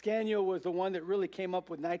Ascanio was the one that really came up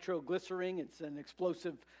with nitroglycerin. It's an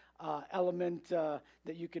explosive element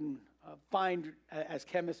that you can find as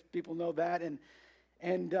chemists. People know that,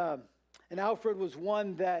 and Alfred was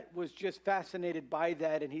one that was just fascinated by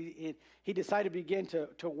that, and he decided to begin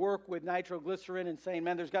to work with nitroglycerin and saying,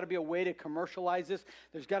 man, there's got to be a way to commercialize this.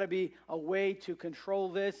 There's got to be a way to control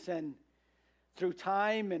this, and through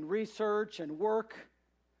time and research and work,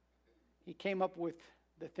 he came up with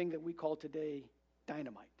the thing that we call today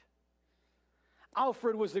dynamite.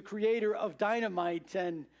 Alfred was the creator of dynamite,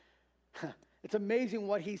 and it's amazing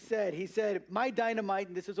what he said. He said, my dynamite,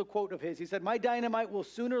 and this is a quote of his, he said, my dynamite will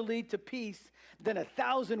sooner lead to peace than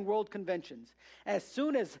 1,000 world conventions. As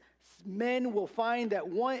soon as men will find that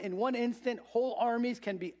in one instant whole armies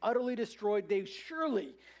can be utterly destroyed, they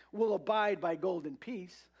surely will abide by golden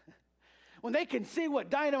peace. When they can see what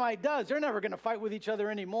dynamite does, they're never going to fight with each other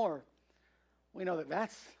anymore. We know that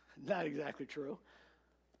that's not exactly true.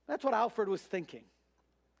 That's what Alfred was thinking.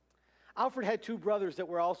 Alfred had two brothers that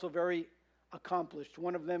were also very accomplished.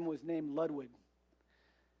 One of them was named Ludwig.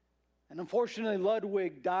 And unfortunately,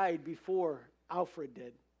 Ludwig died before Alfred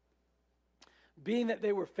did. Being that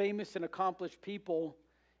they were famous and accomplished people,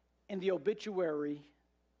 in the obituary,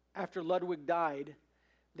 after Ludwig died,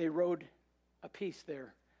 they wrote a piece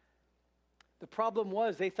there. The problem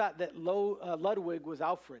was they thought that Ludwig was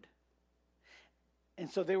Alfred. And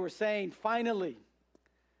so they were saying, finally,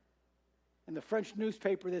 in the French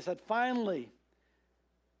newspaper, they said, finally,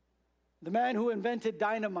 the man who invented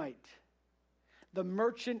dynamite, the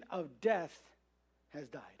merchant of death, has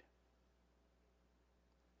died.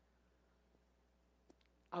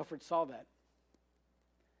 Alfred saw that.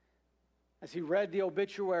 As he read the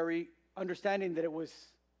obituary, understanding that it was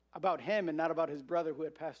about him and not about his brother who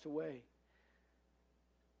had passed away,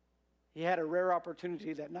 he had a rare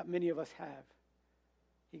opportunity that not many of us have.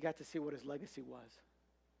 He got to see what his legacy was.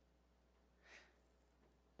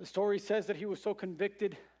 The story says that he was so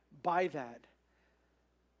convicted by that,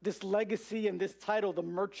 this legacy and this title, the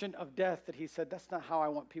Merchant of Death, that he said, that's not how I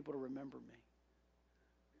want people to remember me.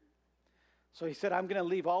 So he said, I'm going to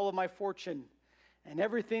leave all of my fortune and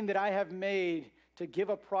everything that I have made to give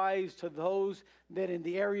a prize to those that in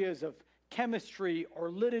the areas of chemistry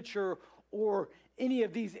or literature or any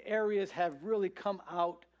of these areas have really come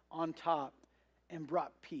out on top and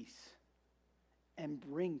brought peace and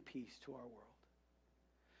bring peace to our world.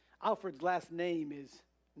 Alfred's last name is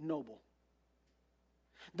Nobel.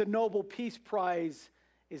 The Nobel Peace Prize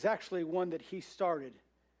is actually one that he started.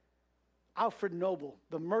 Alfred Nobel,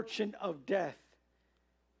 the merchant of death,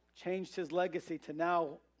 changed his legacy to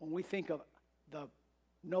now, when we think of the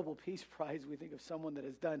Nobel Peace Prize, we think of someone that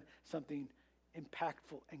has done something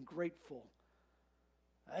impactful and grateful,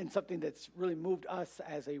 and something that's really moved us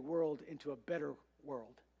as a world into a better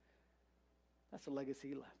world. That's the legacy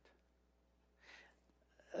he left.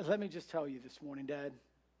 Let me just tell you this morning, Dad,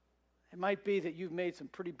 it might be that you've made some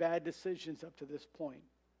pretty bad decisions up to this point.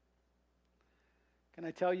 Can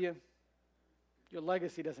I tell you, your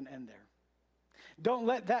legacy doesn't end there. Don't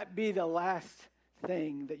let that be the last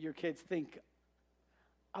thing that your kids think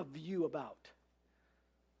of you about.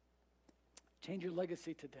 Change your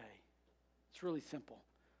legacy today. It's really simple.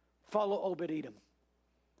 Follow Obed-Edom.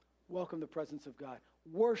 Welcome the presence of God.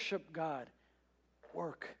 Worship God.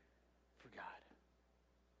 Work for God.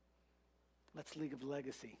 Let's leave a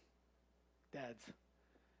legacy, dads,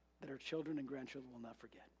 that our children and grandchildren will not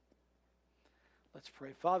forget. Let's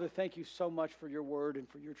pray. Father, thank you so much for your word and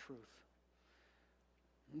for your truth.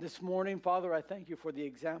 And this morning, Father, I thank you for the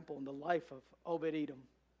example and the life of Obed-Edom.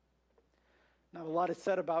 Not a lot is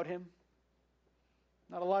said about him.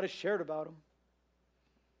 Not a lot is shared about him.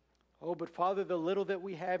 Oh, but Father, the little that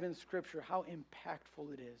we have in Scripture, how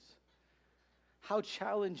impactful it is. How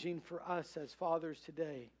challenging for us as fathers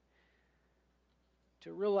today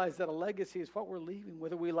to realize that a legacy is what we're leaving,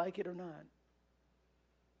 whether we like it or not.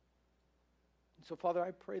 And so, Father, I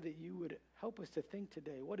pray that you would help us to think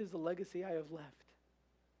today, what is the legacy I have left?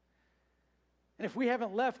 And if we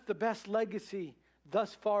haven't left the best legacy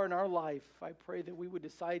thus far in our life, I pray that we would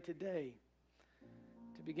decide today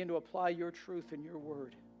to begin to apply your truth and your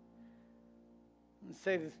word. And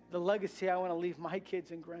say the legacy I want to leave my kids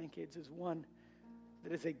and grandkids is one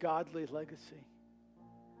that is a godly legacy.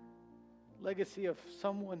 Legacy of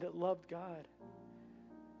someone that loved God,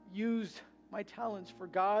 used my talents for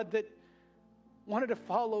God, that wanted to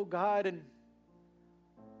follow God and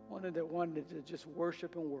wanted to just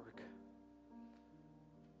worship and work.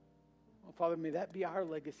 Oh, Father, may that be our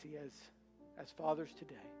legacy as fathers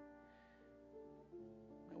today.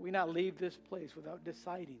 May we not leave this place without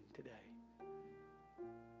deciding today.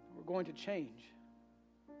 We're going to change.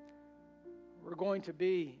 We're going to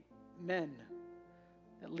be men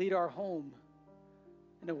that lead our home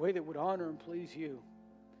in a way that would honor and please you.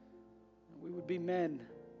 And we would be men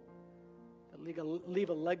that leave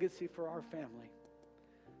a legacy for our family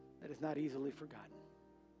that is not easily forgotten.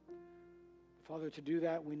 Father, to do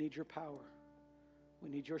that, we need your power. We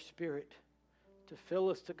need your Spirit to fill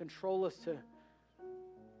us, to control us, to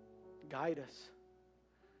guide us.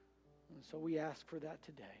 And so we ask for that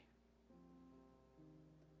today.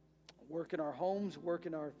 Work in our homes, work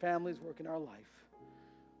in our families, work in our life.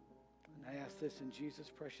 And I ask this in Jesus'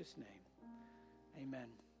 precious name.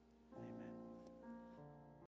 Amen.